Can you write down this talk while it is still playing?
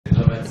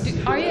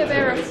Are you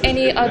aware of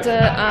any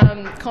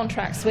other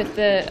contracts with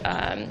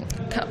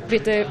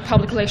the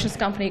public relations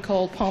company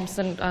called Pomps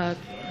and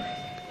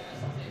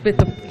with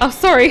the? Oh,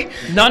 sorry.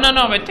 No.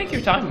 But take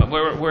your time.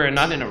 We're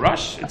not in a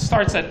rush. It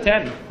starts at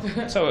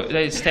 10, so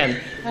it's 10.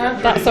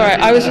 That's all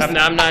right.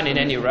 I'm not in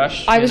any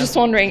rush. I was just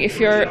wondering if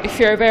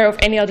you're aware of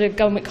any other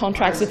government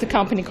contracts with a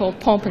company called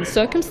Pomp and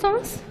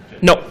Circumstance.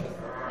 No,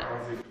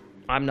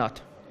 I'm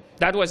not.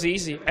 That was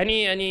easy.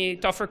 Any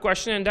tougher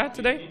question than that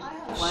today? I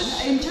have one.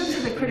 In terms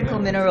of the critical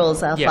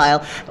minerals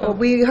file,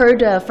 we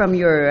heard from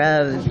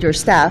your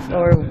staff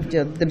or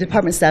the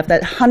department staff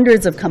that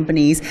hundreds of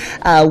companies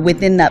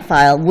within that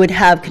file would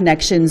have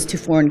connections to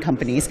foreign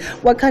companies.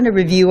 What kind of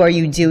review are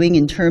you doing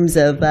in terms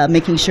of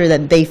making sure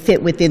that they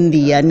fit within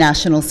the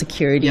national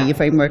security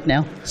framework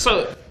now?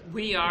 So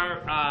we are,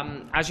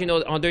 as you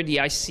know, under the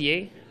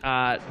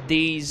ICA,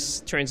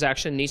 these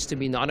transactions needs to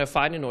be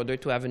notified in order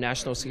to have a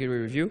national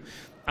security review.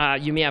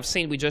 You may have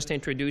seen we just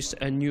introduced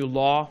a new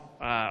law,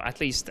 at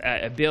least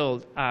a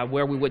bill,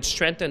 where we would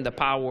strengthen the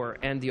power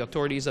and the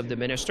authorities of the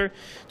minister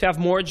to have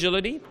more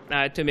agility,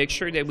 to make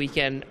sure that we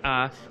can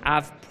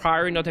have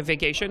prior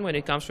notification when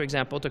it comes, for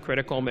example, to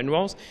critical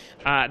minerals,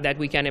 that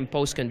we can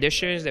impose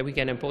conditions, that we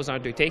can impose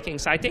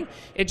undertakings. I think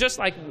it's just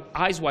like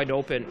eyes wide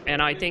open. And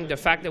I think the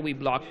fact that we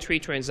blocked 3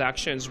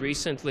 transactions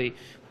recently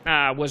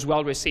was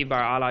well received by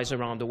our allies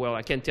around the world.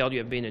 I can tell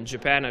you I've been in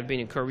Japan, I've been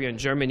in Korea and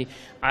Germany.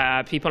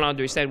 People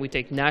understand we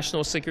take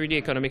national security,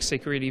 economic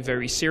security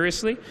very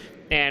seriously,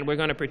 and we're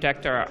going to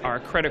protect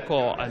our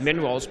critical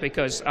minerals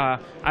because,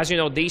 as you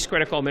know, these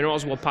critical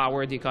minerals will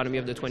power the economy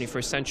of the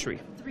 21st century.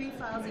 3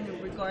 files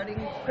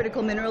regarding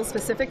critical minerals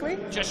specifically?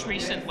 Just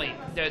recently.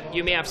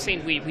 You may have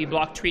seen we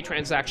blocked 3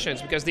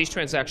 transactions because these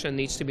transactions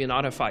needs to be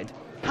notified.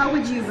 How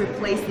would you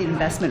replace the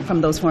investment from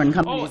those foreign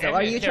companies?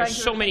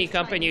 There's so many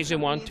companies who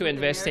want to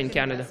invest in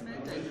Canada.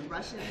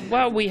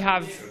 Well, we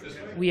have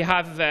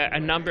a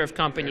number of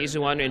companies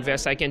who want to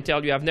invest. I can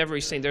tell you, I've never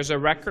seen, there's a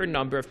record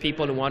number of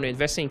people who want to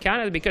invest in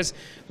Canada because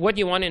what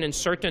you want in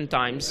uncertain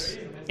times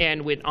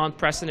and with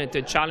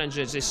unprecedented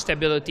challenges is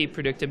stability,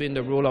 predictability, and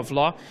the rule of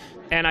law.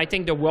 And I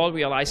think the world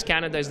realized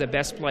Canada is the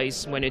best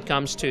place when it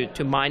comes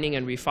to mining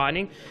and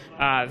refining.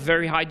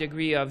 Very high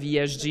degree of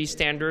ESG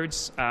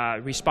standards,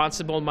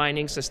 responsible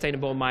mining,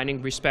 sustainable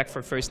mining, respect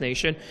for First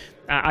Nation.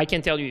 I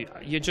can tell you,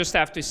 you just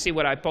have to see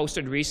what I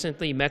posted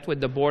recently, met with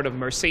the board of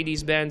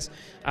Mercedes-Benz,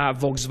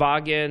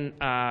 Volkswagen,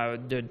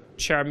 the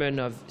chairman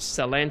of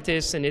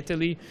Stellantis in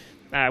Italy.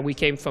 We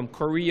came from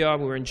Korea,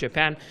 we were in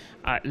Japan.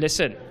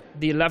 Listen,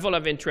 the level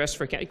of interest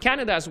for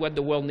Canada is what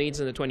the world needs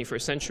in the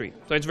 21st century.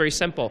 So it's very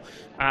simple.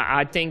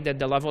 I think that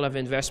the level of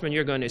investment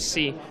you're going to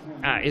see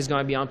is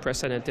going to be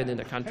unprecedented in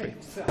the country.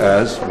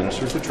 As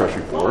Minister of the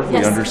Treasury Board,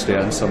 we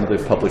understand some of the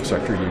public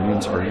sector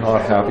unions are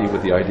not happy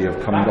with the idea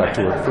of coming back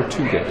to work for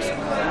 2 days.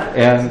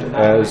 And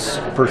as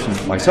a person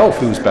myself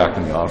who's back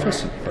in the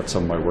office, but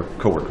some of my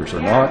co-workers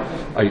are not,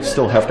 I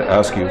still have to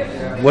ask you,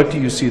 what do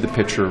you see the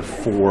picture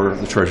for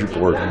the Treasury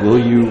Board? Will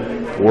you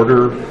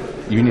order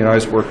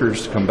unionized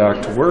workers to come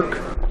back to work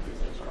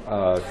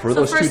for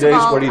those 2 days?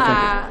 What do you think?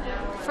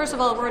 First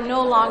of all, we're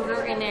no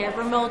longer in a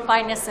remote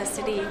by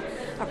necessity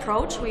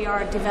approach. We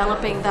are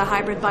developing the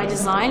hybrid by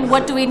design.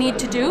 What do we need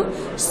to do?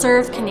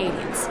 Serve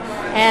Canadians.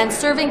 And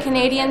serving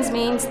Canadians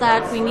means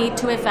that we need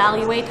to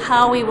evaluate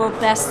how we will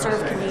best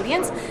serve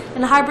Canadians.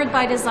 And hybrid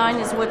by design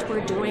is what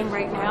we're doing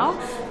right now.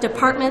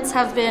 Departments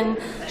have been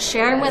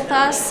sharing with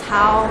us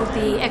how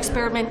the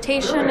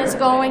experimentation is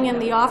going in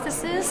the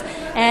offices,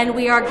 and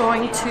we are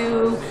going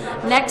to,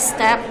 next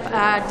step,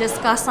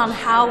 discuss on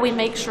how we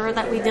make sure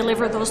that we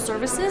deliver those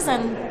services,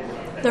 and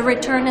the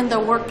return in the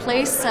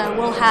workplace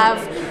will have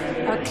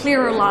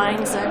clearer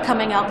lines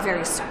coming out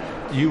very soon.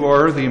 You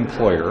are the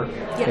employer,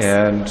 yes.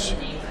 And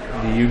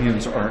the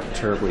unions aren't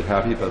terribly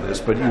happy about this,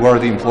 but you are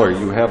the employer.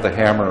 You have the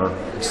hammer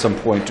at some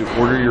point to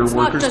order your workers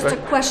back. It's not just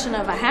a question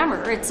of a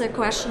hammer. It's a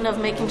question of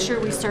making sure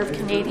we serve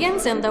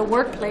Canadians, and the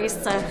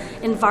workplace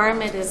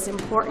environment is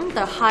important.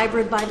 The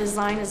hybrid by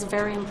design is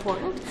very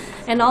important.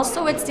 And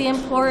also it's the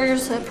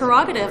employer's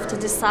prerogative to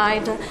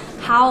decide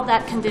how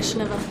that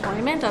condition of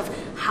employment, of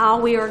how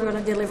we are going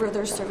to deliver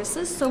their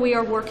services. So we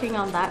are working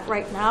on that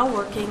right now,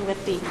 working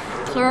with the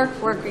clerk,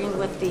 working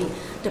with the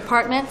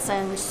departments,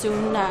 and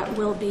soon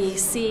we'll be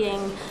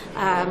seeing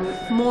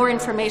more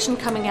information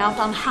coming out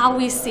on how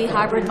we see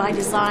hybrid by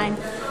design,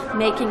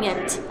 making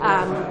it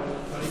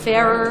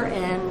fairer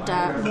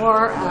and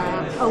more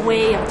a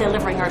way of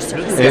delivering our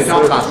services.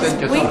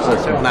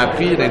 On a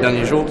appris dans les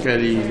derniers jours que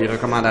les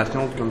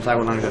recommandations du commissaire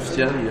aux langues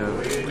officielles, il y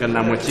a près de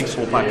la moitié qui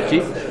ne sont pas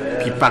appliquées.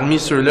 Puis parmi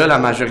ceux-là, la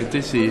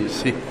majorité,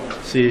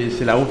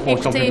 c'est la haute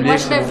fonction publique. Moi,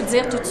 je vais vous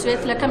dire tout de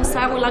suite, le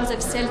commissaire aux langues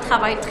officielles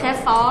travaille très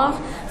fort,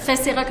 fait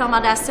ses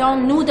recommandations.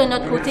 Nous, de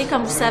notre côté,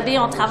 comme vous savez,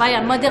 on travaille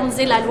à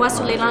moderniser la loi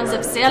sur les langues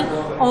officielles.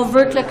 On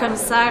veut que le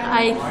commissaire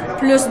ait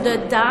plus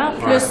de dents,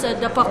 plus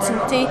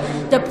d'opportunités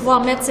de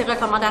pouvoir mettre ses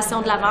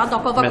recommandations de l'avant.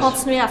 Donc, on va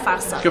continuer à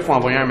faire ça. Est-ce qu'il faut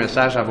envoyer un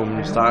message à vos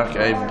ministères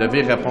que vous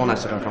devez répondre à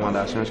ces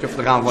recommandations? Est-ce qu'il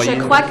faudrait envoyer...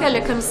 Je crois que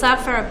le commissaire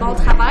fait un bon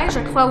travail. Je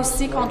crois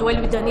aussi qu'on doit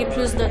lui donner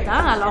plus de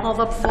temps. Alors, on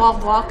va pouvoir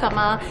voir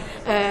comment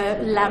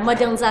la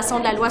modernisation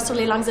de la loi sur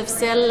les langues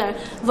officielles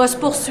va se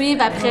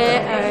poursuivre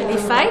après les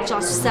fêtes,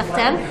 j'en suis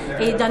certaine,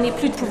 et donner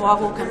plus de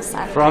pouvoir au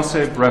commissaire.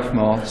 Français,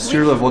 brièvement,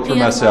 sur votre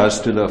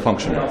message de la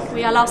fonctionnaire.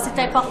 Oui, alors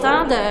c'est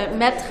important de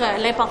mettre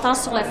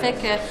l'importance sur le fait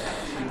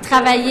que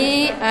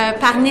travailler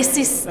par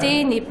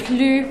nécessité n'est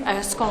plus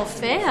ce qu'on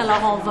fait.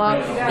 Alors, on va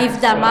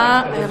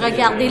évidemment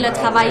regarder le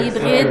travail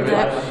hybride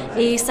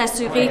et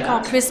s'assurer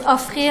qu'on puisse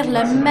offrir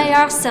le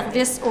meilleur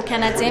service aux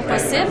Canadiens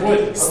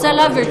possible.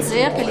 Cela veut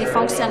dire que les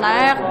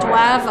fonctionnaires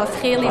doivent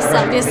offrir les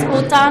services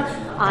autant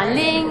en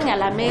ligne, à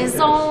la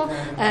maison,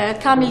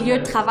 qu'en milieu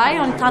de travail.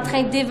 On est en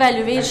train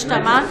d'évaluer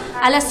justement,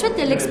 à la suite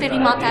de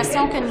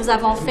l'expérimentation que nous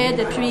avons faite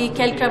depuis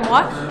quelques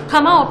mois,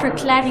 comment on peut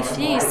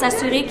clarifier et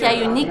s'assurer qu'il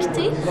y ait une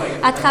équité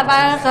à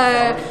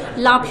travers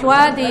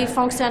l'emploi des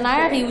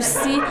fonctionnaires et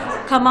aussi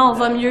comment on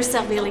va mieux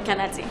servir les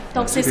Canadiens.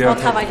 Donc, c'est ce qu'on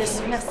travaille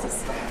dessus. Merci.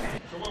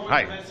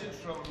 Hi.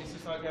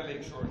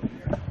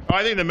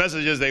 I think the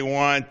message is they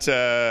want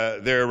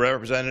their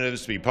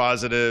representatives to be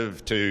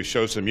positive, to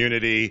show some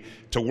unity,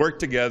 to work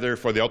together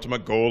for the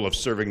ultimate goal of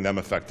serving them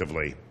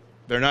effectively.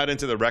 They're not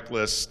into the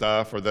reckless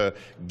stuff or the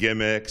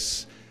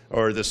gimmicks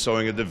or the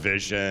sowing of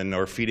division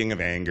or feeding of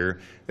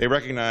anger. They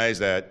recognize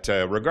that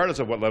regardless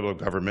of what level of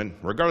government,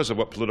 regardless of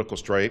what political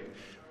stripe,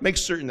 make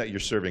certain that you're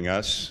serving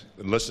us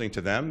and listening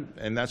to them,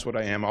 and that's what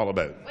I am all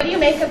about. What do you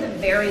make of the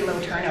very low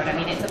turnout? I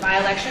mean, it's a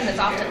by-election that's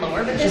often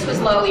lower, but this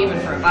was low even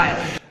for a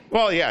by-election.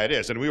 Well, yeah, it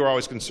is, and we were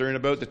always concerned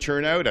about the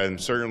turnout, and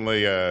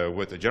certainly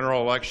with the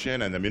general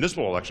election and the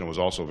municipal election was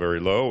also very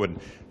low, and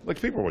like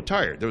people were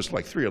tired. There was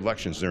like 3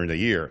 elections during the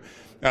year,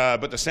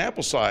 but the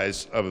sample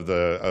size of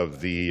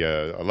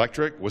the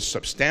electorate was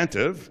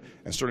substantive,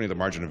 and certainly the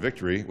margin of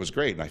victory was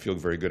great, and I feel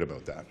very good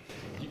about that.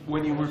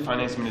 When you were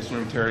Finance Minister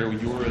in Ontario,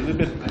 you were a little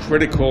bit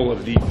critical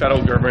of the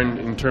federal government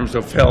in terms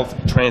of health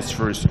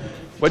transfers.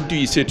 What do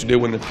you say today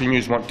when the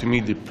premiers want to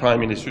meet the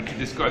Prime Minister to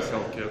discuss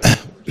health care?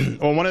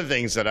 Well, one of the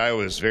things that I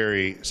was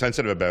very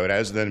sensitive about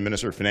as the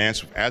Minister of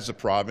Finance, as the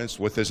province,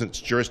 with its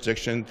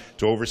jurisdiction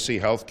to oversee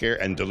health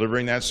care and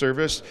delivering that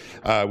service,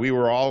 we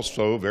were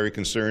also very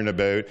concerned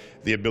about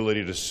the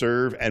ability to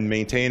serve and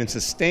maintain and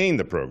sustain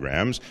the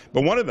programs.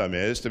 But one of them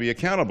is to be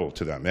accountable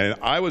to them. And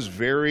I was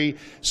very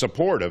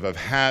supportive of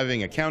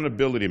having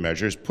accountability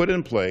measures put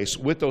in place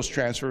with those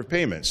transfer of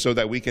payments so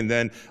that we can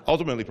then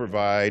ultimately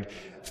provide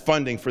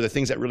funding for the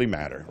things that really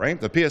matter, right?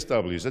 The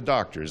PSWs, the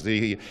doctors,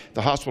 the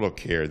hospital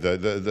care,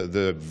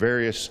 the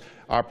various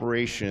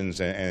operations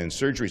and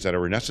surgeries that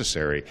were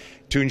necessary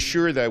to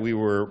ensure that we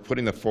were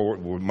putting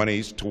the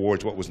monies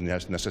towards what was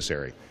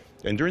necessary.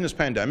 And during this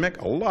pandemic,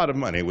 a lot of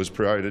money was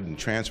provided and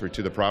transferred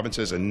to the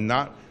provinces and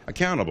not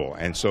accountable.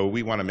 And so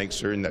we want to make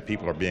certain that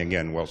people are being,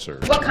 again, well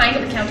served. What kind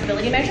of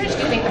accountability measures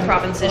do you think the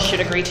provinces should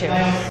agree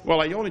to?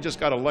 Well, I only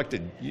just got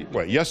elected,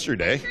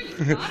 yesterday,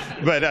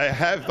 but I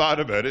have thought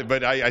about it.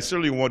 But I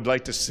certainly would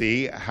like to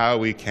see how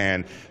we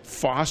can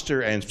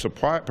foster and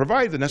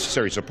provide the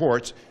necessary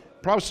supports,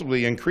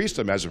 possibly increase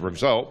them as a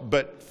result,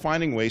 but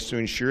finding ways to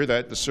ensure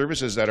that the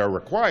services that are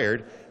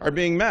required are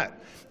being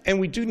met. And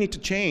we do need to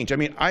change. I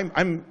mean,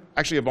 I'm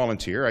actually a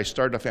volunteer. I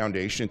started a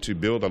foundation to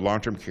build a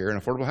long-term care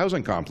and affordable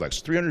housing complex,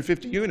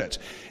 350 units.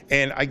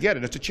 And I get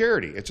it, it's a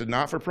charity, it's a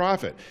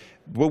not-for-profit.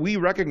 But we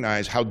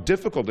recognize how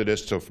difficult it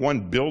is to,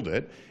 one, build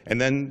it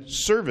and then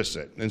service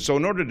it. And so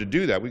in order to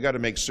do that, we've got to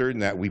make certain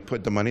that we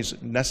put the monies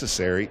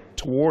necessary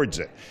towards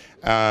it.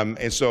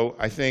 And so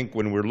I think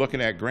when we're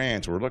looking at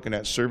grants, we're looking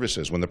at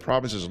services, when the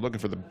provinces are looking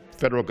for the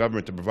federal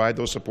government to provide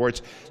those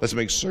supports, let's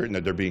make certain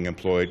that they're being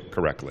employed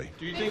correctly.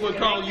 Do you think we'll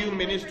call you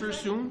minister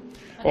soon?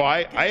 Well,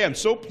 I am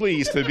so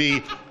pleased to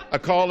be a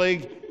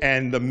colleague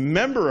and the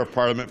member of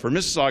Parliament for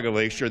Mississauga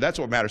Lakeshore. That's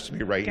what matters to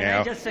me right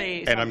now. Can I just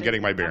say and I'm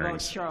getting my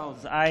bearings.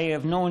 Charles, I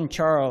have known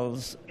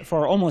Charles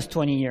for almost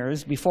 20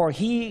 years before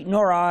he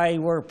nor I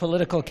were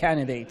political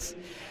candidates.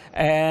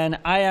 And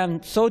I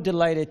am so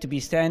delighted to be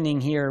standing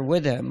here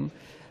with him,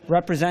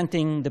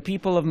 representing the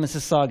people of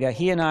Mississauga.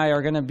 He and I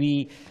are going to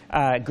be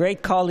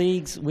great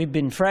colleagues. We've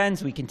been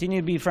friends. We continue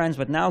to be friends,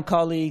 but now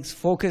colleagues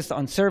focused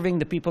on serving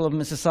the people of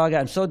Mississauga.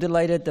 I'm so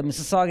delighted. The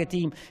Mississauga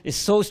team is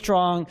so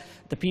strong.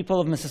 The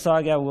people of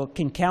Mississauga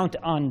can count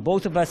on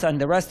both of us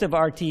and the rest of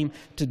our team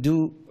to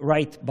do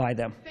right by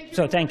them.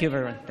 So thank you,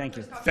 everyone. Thank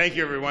you. Thank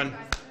you, everyone.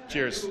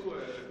 Cheers.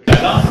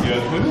 Alors,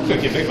 trouvez-vous que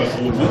le Québec a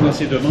trop loin dans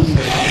ses demandes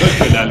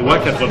que la loi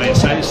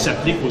 96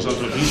 s'applique aux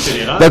entreprises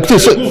fédérales?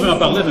 Vous pouvez en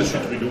parler à M.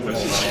 Trudeau.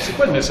 C'est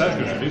quoi le message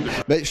que je veux dire?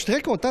 Je suis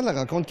très content de la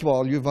rencontre qui va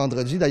avoir lieu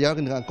vendredi. D'ailleurs,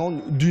 une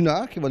rencontre d'1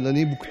 heure qui va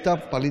donner beaucoup de temps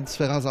pour parler de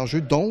différents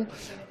enjeux, dont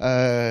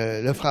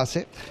le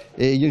français.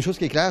 Et il y a une chose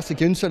qui est claire, c'est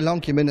qu'il y a une seule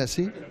langue qui est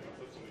menacée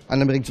en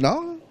Amérique du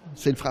Nord,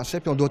 c'est le français,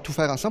 puis on doit tout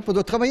faire ensemble. Puis on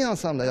doit travailler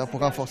ensemble, d'ailleurs, pour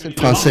renforcer le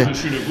français.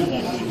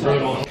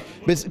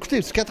 Mais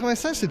écoutez,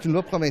 96, c'est une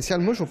loi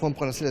provinciale. Moi, je ne vais pas me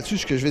prononcer là-dessus.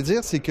 Ce que je vais dire,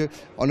 c'est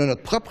qu'on a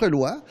notre propre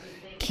loi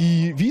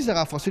qui vise à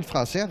renforcer le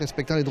français en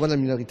respectant les droits de la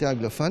minorité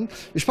anglophone.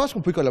 Et je pense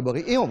qu'on peut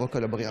collaborer, et on va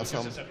collaborer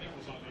ensemble.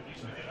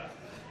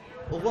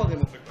 Au revoir,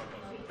 Raymond.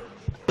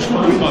 Je peux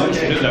demander au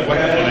sujet de la loi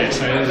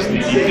 96, des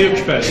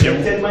préoccupations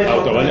à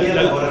Ottawa,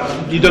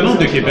 les demandes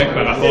de Québec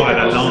par rapport à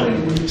la langue.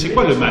 C'est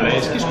quoi le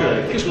malaise?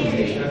 Qu'est-ce que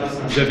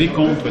vous avez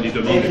contre les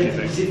demandes de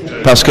Québec?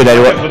 Parce que la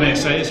loi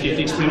 96 qui a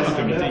été exprimée en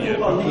comité, il y a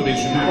beaucoup de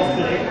résumés.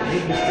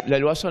 La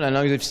loi sur la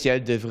langue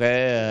officielle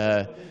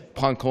devrait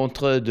prendre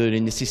compte de la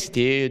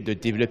nécessité de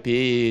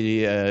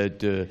développer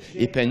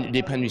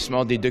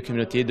l'épanouissement des deux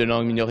communautés de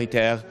langue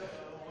minoritaire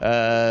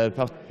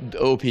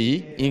au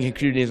pays, y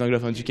inclut les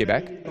anglophones du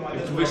Québec. Vous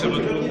trouvez que ça va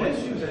trop loin?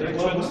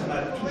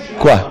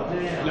 Quoi?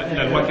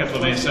 La loi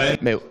 96.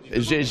 Mais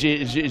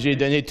j'ai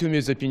donné toutes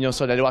mes opinions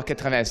sur la loi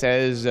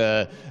 96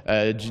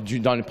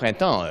 dans le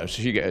printemps.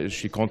 Je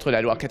suis contre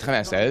la loi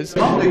 96.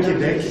 Les demandes de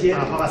Québec par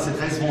rapport à cette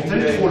thèse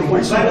vont-elles trop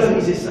loin sur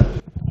organiser ça?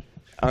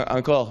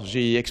 Encore,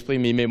 j'ai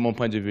exprimé mon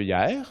point de vue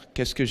hier.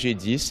 Qu'est-ce que j'ai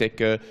dit? C'est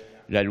que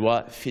la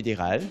loi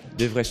fédérale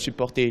devrait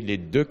supporter les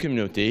deux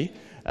communautés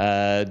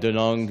de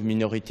langue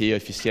minorité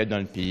officielle dans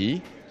le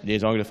pays,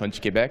 les anglophones du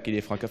Québec et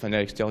les francophones à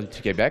l'extérieur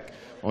du Québec.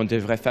 On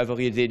devrait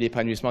favoriser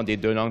l'épanouissement des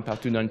deux langues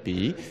partout dans le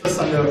pays. Les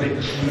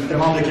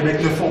demandes de Québec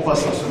ne font pas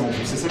ça, selon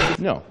vous, c'est ça?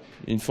 Non.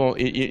 Ils font,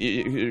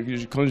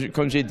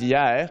 comme j'ai dit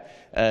hier,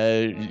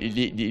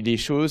 les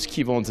choses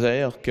qui vont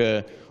dire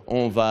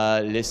qu'on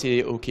va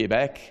laisser au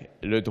Québec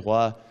le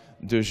droit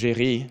de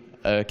gérer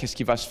qu'est-ce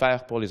qui va se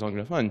faire pour les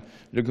anglophones.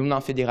 Le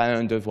gouvernement fédéral a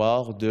un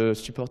devoir de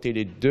supporter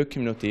les deux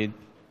communautés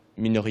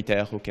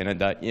minoritaires au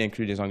Canada, y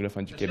inclut les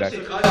anglophones du Québec.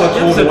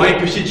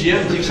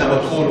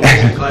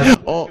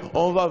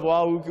 On va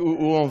voir où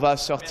on va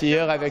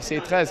sortir avec ces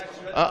 13.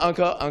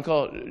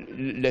 Encore,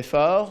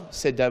 l'effort,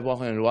 c'est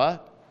d'avoir une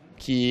loi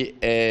qui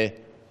est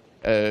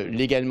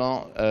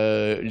légalement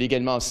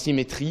en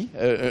symétrie,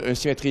 une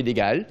symétrie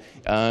légale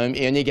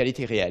et une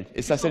égalité réelle.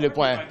 Et ça, c'est le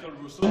point.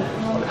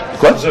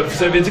 Quoi?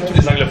 Vous avez dit que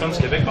tous les anglophones du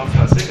Québec parlent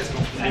français. Qu'est-ce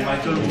qu'on fait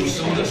Michael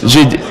Rousseau?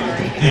 J'ai dit...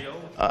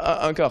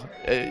 Encore,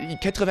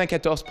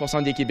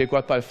 94% des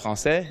Québécois parlent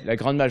français. La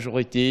grande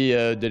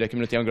majorité de la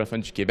communauté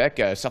anglophone du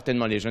Québec,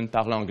 certainement les jeunes,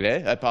 parlent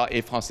anglais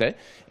et français.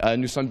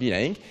 Nous sommes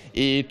bilingues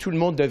et tout le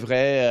monde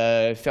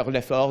devrait faire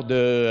l'effort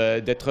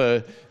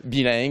d'être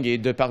bilingue et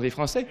de parler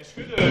français.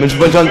 Le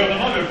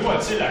gouvernement Legault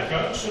a-t-il à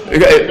cœur sur la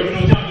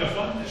communauté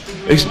anglophone?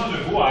 Est-ce que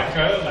le gouvernement Legault a à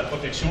cœur la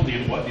protection des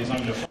droits des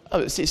anglophones?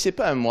 C'est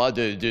pas à moi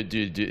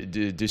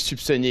de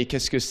soupçonner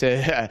qu'est-ce que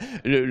c'est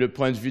le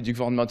point de vue du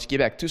gouvernement du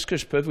Québec. Tout ce que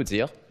je peux vous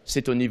dire,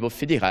 c'est au niveau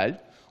fédéral.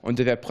 On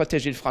devrait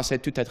protéger le français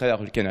tout à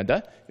travers le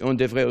Canada et on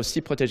devrait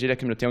aussi protéger la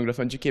communauté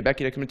anglophone du Québec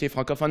et la communauté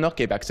francophone hors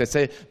Québec.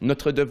 C'est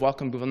notre devoir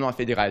comme gouvernement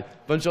fédéral.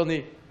 Bonne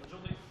journée.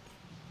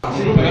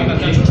 Bonjour, Mme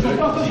Lattanzio. Je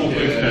comprends pas vos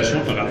préoccupations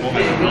par rapport à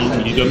la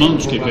langue, les demandes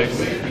du Québec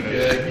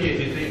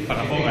par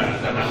rapport à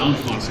la langue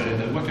française,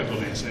 la loi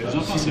 96. Vous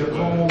en pensez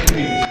quoi?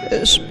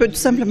 Je peux tout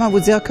simplement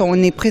vous dire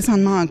qu'on est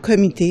présentement en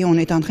comité. On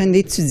est en train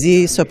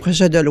d'étudier ce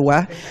projet de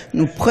loi.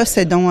 Nous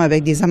procédons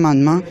avec des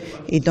amendements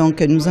et donc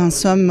nous en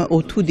sommes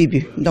au tout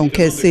début. Donc,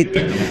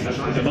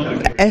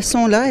 elles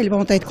sont là, elles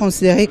vont être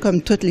considérées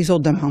comme toutes les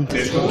autres demandes.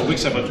 Est-ce que vous trouvez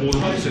que ça va trop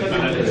loin, cette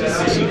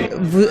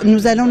maladie?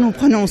 Nous allons nous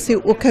prononcer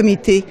au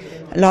comité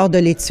lors de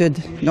l'étude.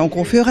 Donc,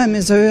 au fur et à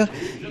mesure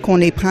qu'on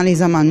les prend,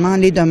 les amendements,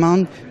 les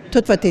demandes,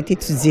 tout va être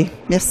étudié.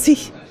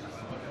 Merci.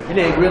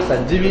 Bilinguiste, ça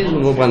divise au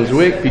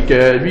Nouveau-Brunswick, puis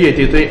que lui a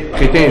été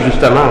traité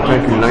injustement en tant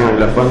qu'une langue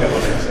anglophone.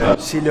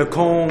 C'est le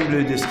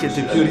comble de ce qui est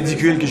le plus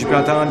ridicule que j'ai pu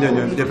entendre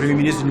de premier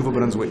ministre du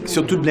Nouveau-Brunswick.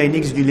 Surtout de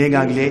Blainix, du bilingue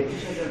anglais,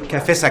 qui a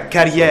fait sa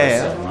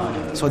carrière,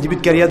 son début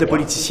de carrière de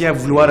politicien à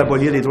vouloir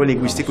abolir les droits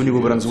linguistiques au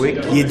Nouveau-Brunswick.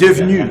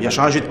 Il a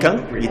changé de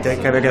camp, il était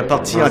avec un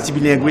parti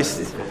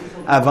anti-bilinguiste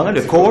avant,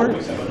 le CORE,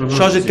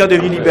 changé de camp,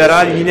 devenu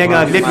libéral, bilingue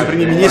anglais, puis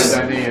premier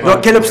ministre. Donc,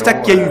 quel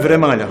obstacle qu'il y a eu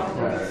vraiment là?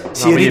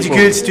 C'est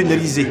ridicule, c'est une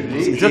risée.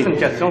 C'est juste une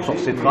question sur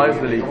ces 13.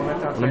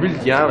 On a vu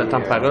hier le temps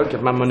de parole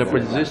quasiment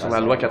monopolisé sur la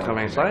loi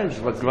 96.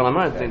 Votre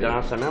gouvernement, les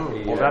dernières semaines,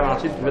 on veut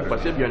avancer le plus vite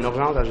possible. Il y a une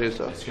urgence à gérer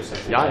ça.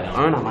 Hier,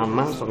 un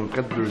amendement sur une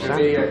près de 2 ans.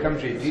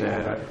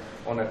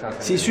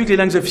 C'est sûr que les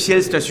langues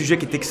officielles, c'est un sujet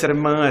qui est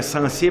extrêmement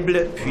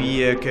sensible,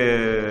 puis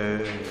que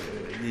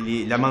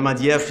l'amendement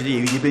d'hier, il y a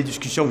eu des belles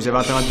discussions. Vous avez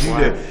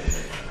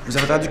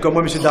entendu comme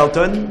moi, M.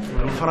 Dalton,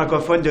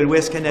 francophone de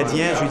l'Ouest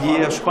canadien. Je veux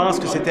dire, je pense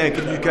que c'était un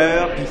cri du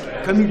cœur. Puis,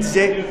 comme il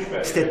disait,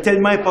 c'était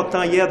tellement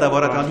important hier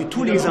d'avoir entendu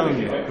tous les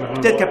angles.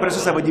 Peut-être qu'après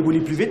ça va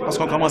débouler plus vite parce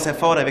qu'on commençait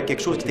fort avec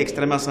quelque chose qui est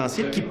extrêmement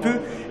sensible, qui peut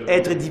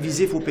être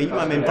divisif au pays,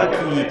 mais en même temps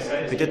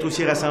qui peut être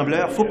aussi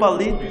rassembleur. Il faut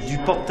parler du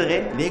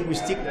portrait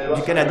linguistique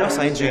du Canada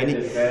sans être gêné.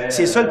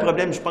 C'est ça le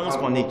problème, je pense,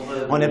 qu'on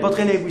a un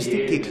portrait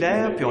linguistique qui est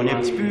clair, puis on est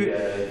un petit peu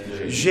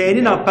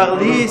gêné d'en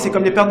parler. C'est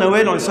comme les Pères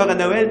Noël, on le sort à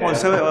Noël, puis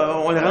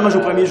on le range au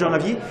 1er 1er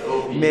janvier,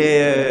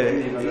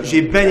 mais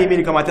j'ai bien aimé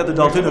les commentaires de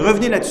Dalton.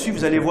 Revenez là-dessus,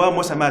 vous allez voir,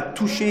 moi ça m'a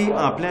touché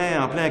en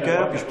plein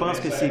cœur, puis je pense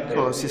que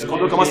c'est ce qu'on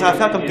doit commencer à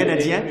faire comme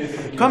Canadiens.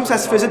 Comme ça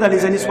se faisait dans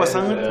les années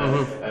 60,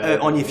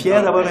 on est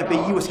fiers d'avoir un pays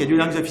où il y a 2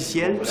 langues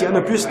officielles. S'il y en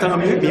a plus, tant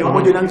mieux, mais au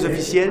moins 2 langues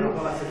officielles.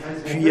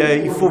 Puis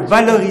il faut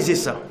valoriser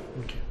ça.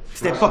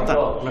 C'est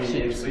important.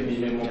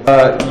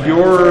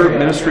 Your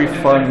ministry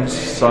funds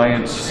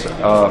science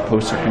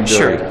post-secondary.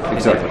 Sure.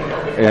 Exactly.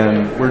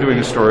 And we're doing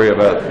a story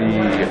about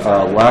the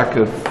lack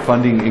of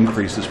funding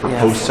increases for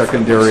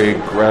post-secondary,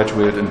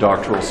 graduate, and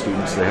doctoral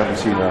students. They haven't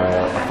seen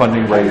a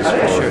funding raise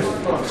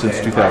since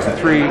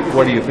 2003.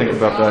 What do you think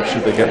about that?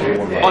 Should they get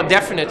more money? Oh,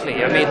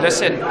 definitely. I mean,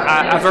 listen,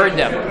 I've heard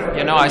them.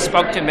 You know, I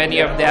spoke to many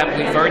of them.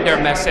 We've heard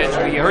their message.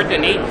 We heard the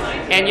need.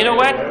 And you know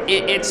what?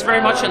 It's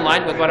very much in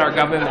line with what our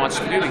government wants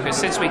to do, because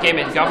since we came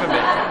in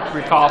government,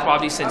 recall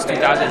probably since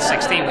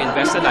 2016, we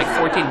invested like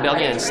 $14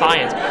 billion in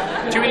science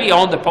to really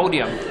own the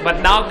podium.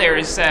 But now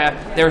there's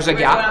a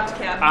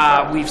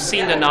gap. We've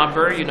seen the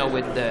number, you know,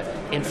 with the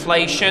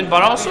inflation,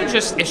 but also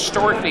just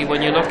historically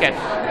when you look at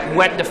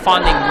what the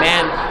funding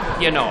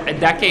meant, you know, a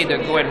decade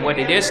ago and what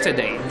it is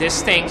today.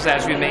 These things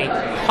has remained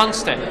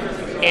constant.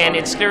 And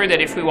it's clear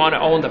that if we want to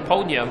own the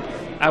podium,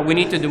 we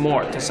need to do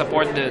more to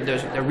support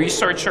the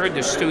researcher,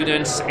 the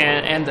students,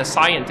 and the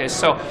scientists.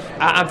 So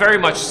I'm very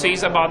much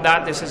seized about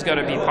that. This is going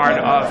to be part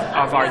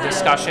of our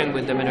discussion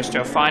with the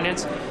Minister of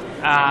Finance.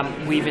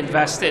 We've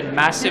invested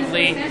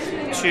massively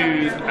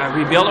to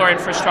rebuild our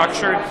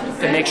infrastructure,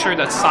 to make sure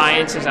that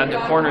science is at the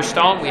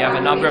cornerstone. We have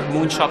a number of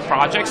moonshot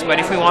projects, but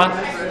if we want,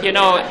 you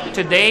know,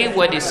 today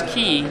what is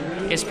key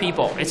is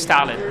people, it's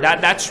talent.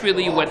 That's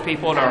really what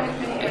people are,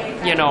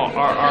 you know,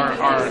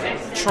 are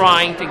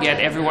trying to get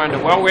everywhere in the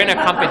world. We're in a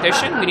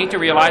competition. We need to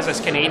realize as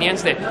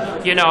Canadians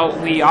that, you know,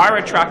 we are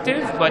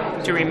attractive,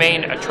 but to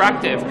remain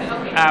attractive,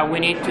 we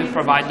need to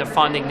provide the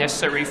funding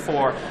necessary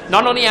for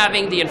not only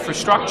having the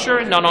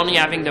infrastructure, not only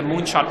having the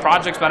moonshot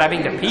projects, but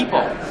having the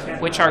people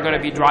which are going to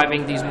be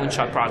driving these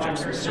moonshot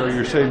projects. So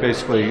you're saying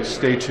basically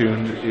stay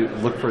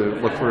tuned, look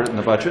for it in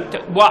the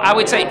budget? Well, I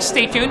would say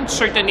stay tuned.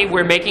 Certainly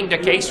we're making the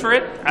case for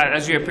it.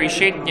 As you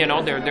appreciate, you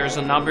know, there's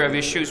a number of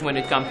issues when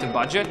it comes to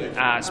budget,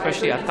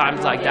 especially at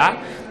times like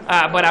that.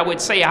 But I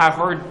would say I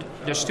heard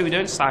the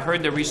students, I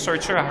heard the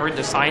researcher, I heard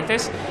the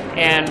scientists,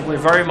 and we're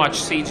very much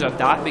seized of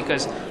that,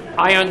 because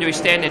I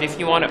understand that if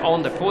you want to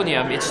own the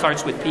podium, it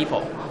starts with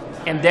people.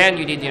 And then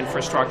you need the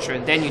infrastructure,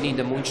 and then you need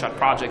the moonshot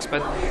projects.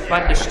 But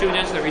the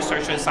students, the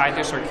researchers, and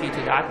scientists are key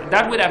to that.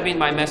 That would have been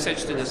my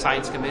message to the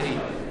Science Committee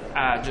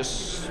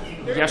just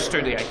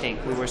yesterday, I think.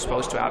 We were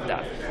supposed to have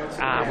that,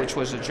 which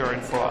was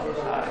adjourned for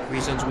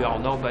reasons we all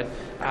know. But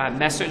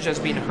message has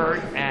been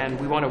heard, and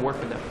we want to work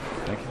with them.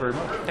 Thank you very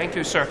much. Thank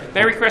you, sir.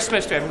 Merry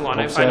Christmas to everyone.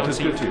 Hope if I don't Santa's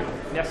see good to you. you.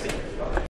 Merci.